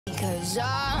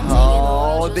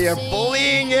Oh, they're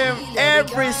bullying him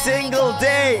every single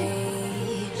day.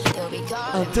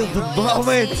 Until the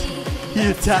moment he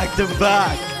attacked them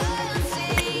back.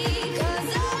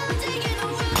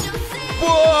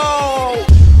 Whoa!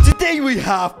 Today we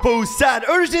have POU's sad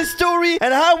origin story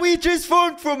and how we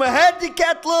transformed from a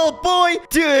handicapped little boy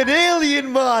to an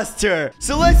alien monster.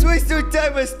 So let's waste no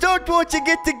time and start watching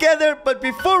it together. But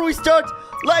before we start,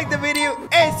 like the video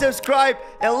and subscribe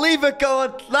and leave a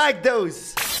comment like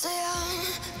those.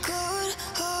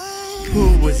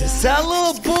 POU was a sad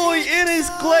little boy in his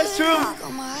classroom,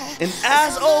 and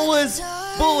as always,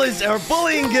 bullies are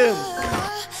bullying him.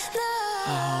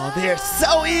 Oh, they are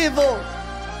so evil.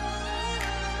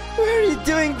 Why are you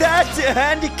doing that to a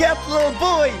handicapped little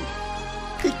boy?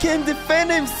 He can't defend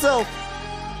himself.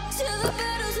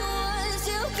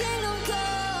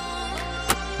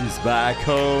 He's back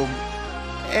home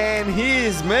and he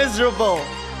is miserable.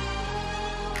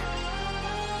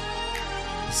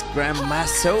 His grandma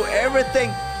saw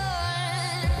everything.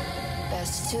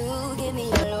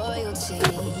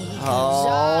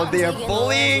 Oh, they are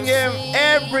bullying him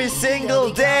every single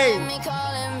day.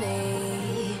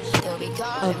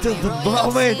 Until the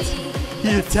moment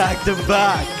he attacked them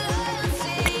back.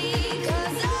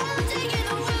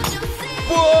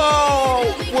 Whoa!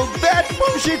 Will that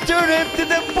potion turn him to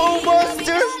the POU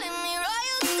monster?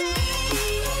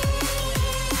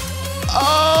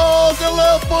 Oh, the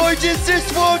little boy just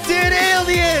transformed to an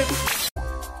alien!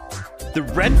 The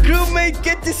red crewmate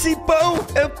get to see POU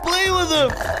and play with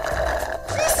him.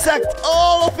 He sucked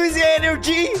all of his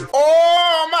energy.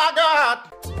 Oh my god!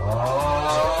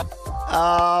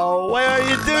 Oh, why are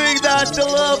you doing that to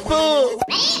little POU?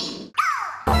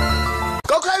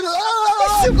 Go crazy!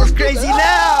 He's super crazy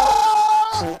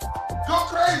now! Go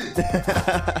crazy!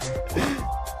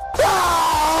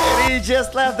 And he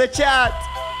just left the chat.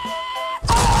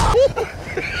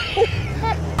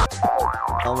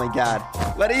 Oh my god.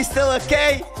 But he's still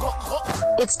okay?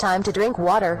 It's time to drink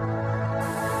water.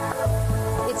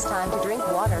 It's time to drink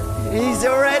water. He's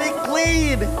already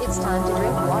clean. It's time to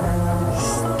drink water.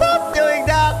 Stop doing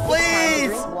that,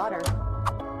 please. It's time to drink water.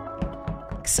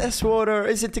 Excess water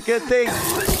isn't a good thing.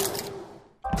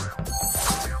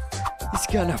 He's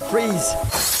gonna freeze.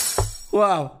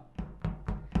 Wow.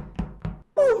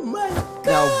 Oh my god!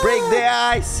 Now break the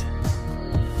ice.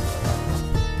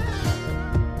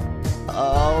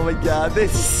 Oh my god,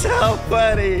 this is so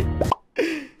funny.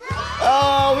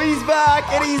 Oh, he's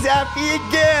back and he's happy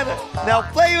again. Now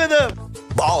play with him.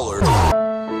 Baller.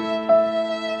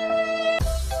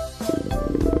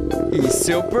 He's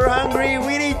super hungry.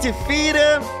 We need to feed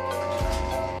him.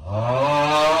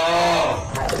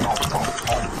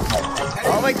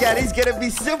 Oh my god, he's gonna be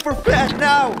super fat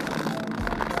now.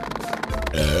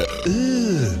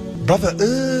 Brother,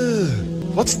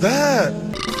 what's that?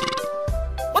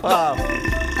 Wow.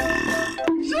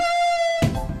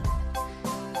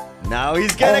 Now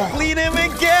he's gonna clean him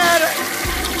again.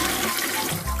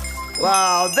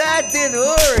 Wow, that didn't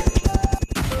work.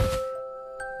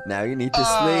 Now you need to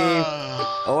sleep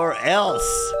or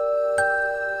else.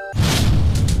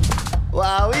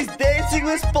 Wow, he's dancing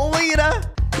with Polina.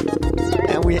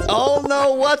 And we all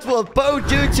know what will POU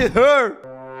do to her.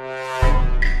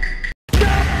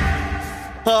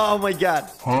 Oh my god.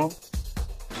 Huh?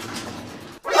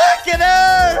 Look at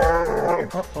her!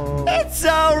 It's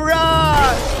so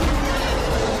wrong!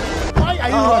 Why are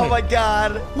you Oh running? my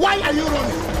god! Why are you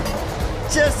running?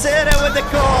 Just hit him with the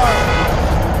car!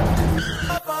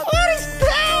 What is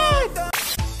that?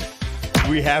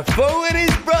 We have POU and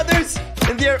his brothers,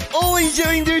 and they're all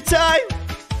enjoying their time.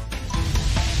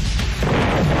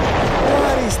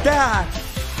 What is that?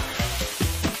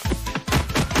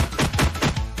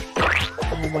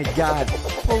 Oh my god,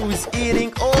 POU's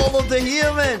eating all of the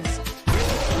humans!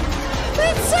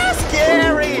 It's so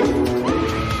scary!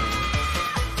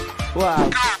 Wow,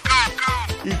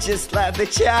 he just left the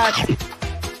chat,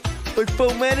 but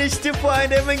POU managed to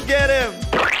find him and get him!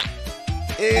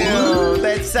 Ew,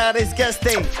 that's so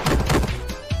disgusting!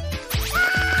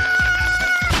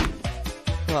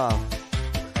 Wow,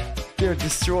 they're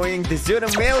destroying the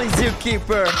Zunameli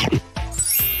zookeeper!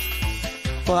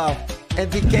 Wow. And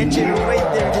they can generate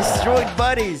their destroyed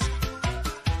bodies.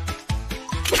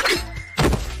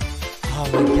 Oh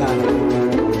my god.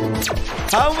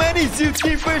 How many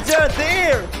zookeepers are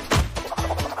there?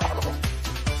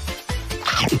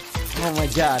 Oh my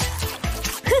god.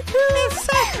 It's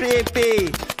so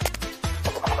creepy.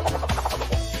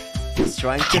 He's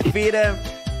trying to feed him.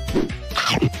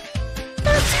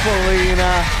 That's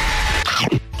Polina.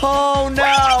 Oh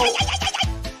no.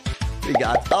 We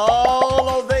got all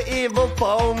of the evil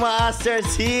POU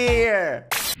monsters here.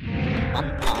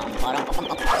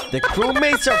 The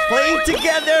crewmates are playing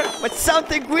together, but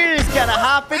something weird is gonna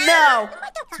happen now.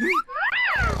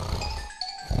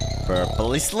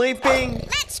 Purple is sleeping.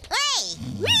 Let's play.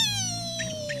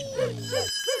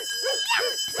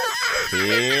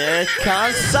 Here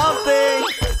comes something.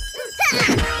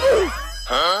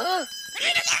 Huh?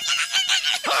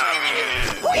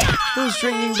 Who's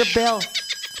ringing the bell?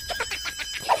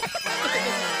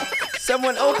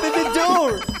 Someone open the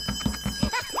door.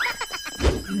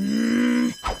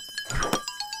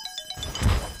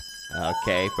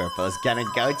 Okay, Purple's gonna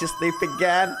go to sleep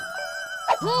again.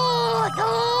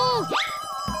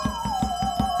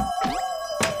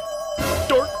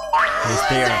 Who's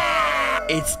there?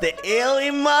 It's the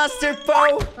alien monster,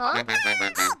 POU!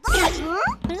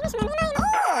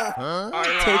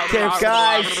 Take care,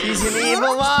 guys! He's an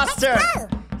evil monster!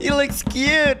 He looks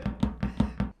cute!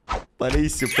 But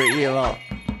he's super evil.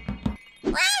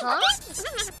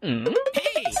 He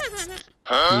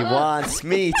wants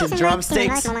meat and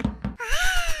drumsticks.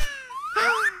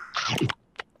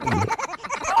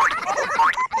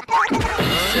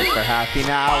 Super happy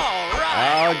now.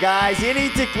 Oh, guys, you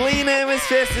need to clean him as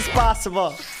fast as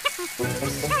possible.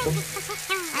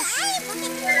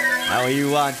 Oh, he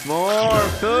wants more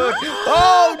food.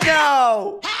 Oh,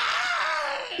 no!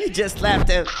 He just left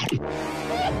him.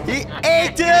 He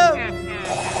ate him!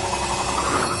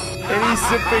 And he's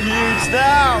super huge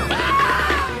now.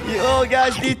 You all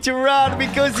guys need to run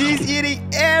because he's eating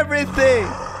everything.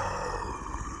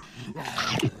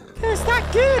 That's not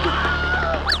good.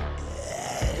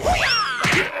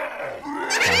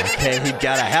 Okay, he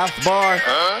got a health bar.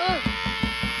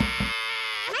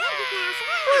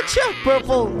 Watch out,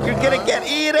 Purple. You're gonna get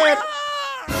eaten.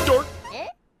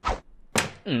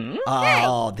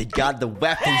 Oh, they got the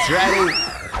weapons ready.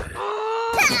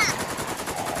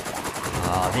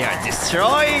 Oh, they are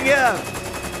destroying him.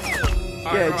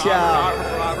 Good job.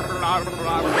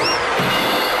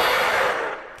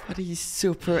 But he's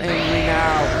super angry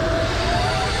now.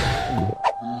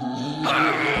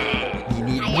 You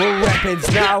need more weapons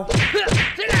now.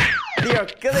 They are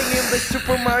killing him the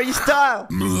Super Mario style.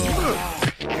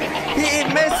 He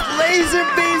emits laser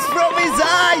beams from his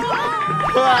eyes.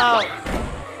 Wow.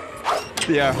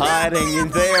 They are hiding in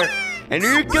there. And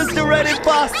here comes the red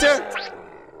imposter.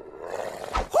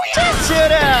 Just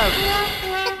shoot him.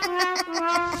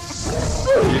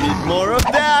 You need more of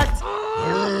that.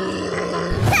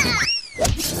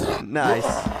 Nice.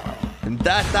 And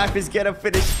that knife is gonna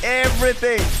finish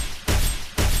everything.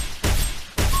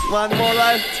 One more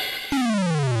left.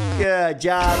 Good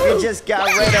job. You just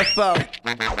got rid of POU.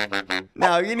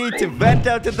 Now you need to vent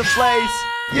out of the place.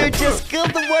 You just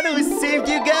killed the one who saved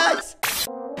you guys.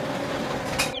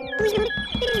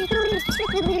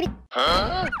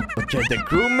 What are the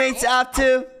crewmates up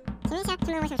to?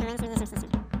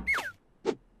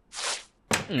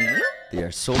 They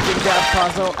are solving that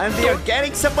puzzle and they are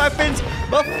getting some weapons,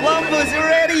 but Flumbo's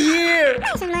already here!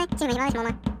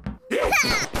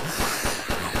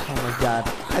 Oh my god,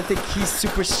 I think he's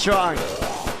super strong.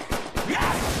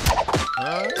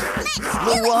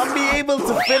 Will one be able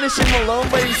to finish him alone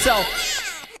by himself?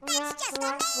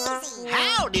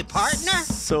 Howdy, partner.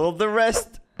 Solve the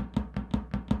rest.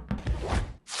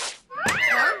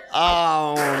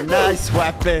 Oh, nice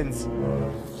weapons.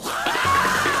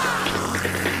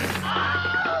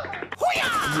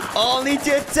 You all need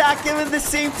to attack him at the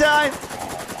same time.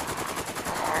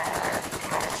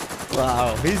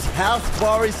 Wow, his health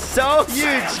bar is so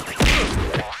huge.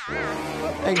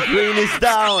 And green is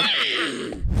down.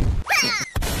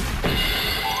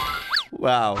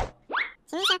 Wow.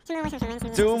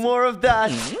 2 more of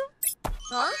that.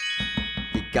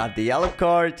 They got the yellow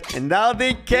card, and now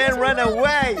they can't run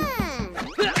away.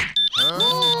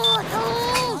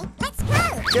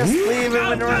 Just leave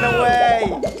him and run away.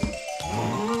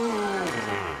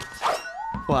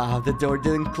 Wow, the door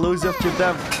didn't close after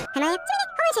them. What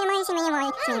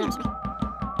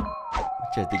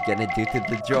are they gonna do to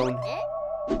the drone?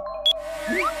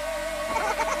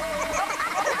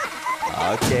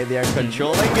 Okay, they are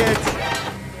controlling it.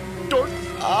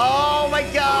 Oh my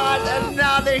god,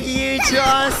 another huge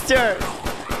monster.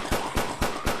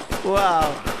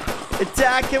 Wow.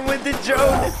 Attack him with the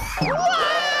drone.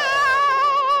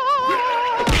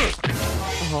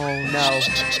 Oh no.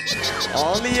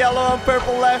 Only yellow and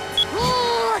purple left.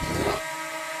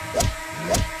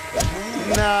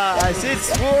 Nice, it's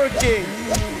working.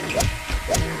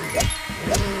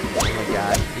 Oh my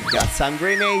god, he got some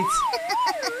grenades.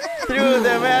 Through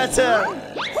the matter.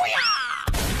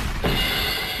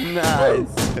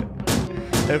 Nice.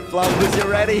 The Flumbo's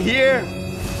already here.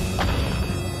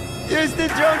 Use the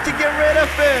drone to get rid of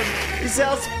him. His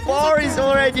health bar is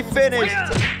already finished.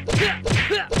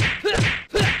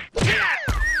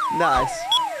 Nice.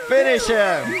 Finish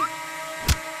him.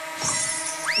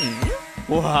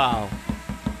 Wow.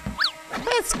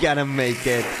 That's gonna make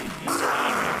it.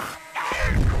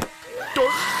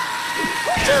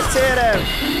 Just hit him.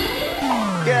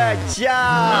 Good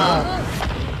job.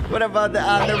 What about the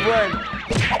other one?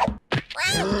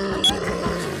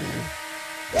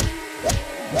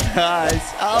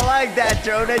 Nice. I like that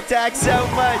drone attack so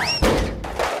much.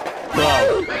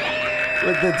 Wow.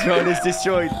 But the drone is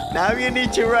destroyed. Now you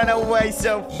need to run away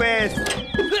so fast.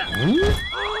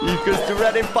 He goes to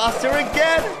running faster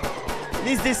again.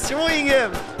 He's destroying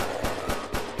him.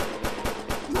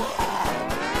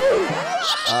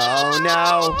 Oh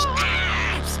no.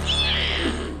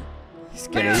 He's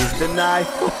gonna use the knife.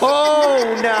 Oh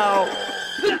no.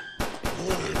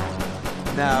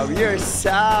 Now you're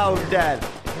so dead.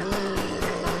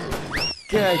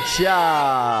 Good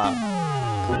job.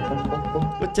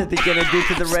 What are they gonna do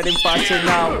to the red imposter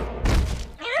now?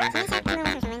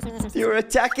 You're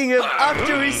attacking him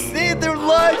after he saved their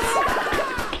lives.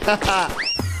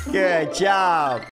 Good job.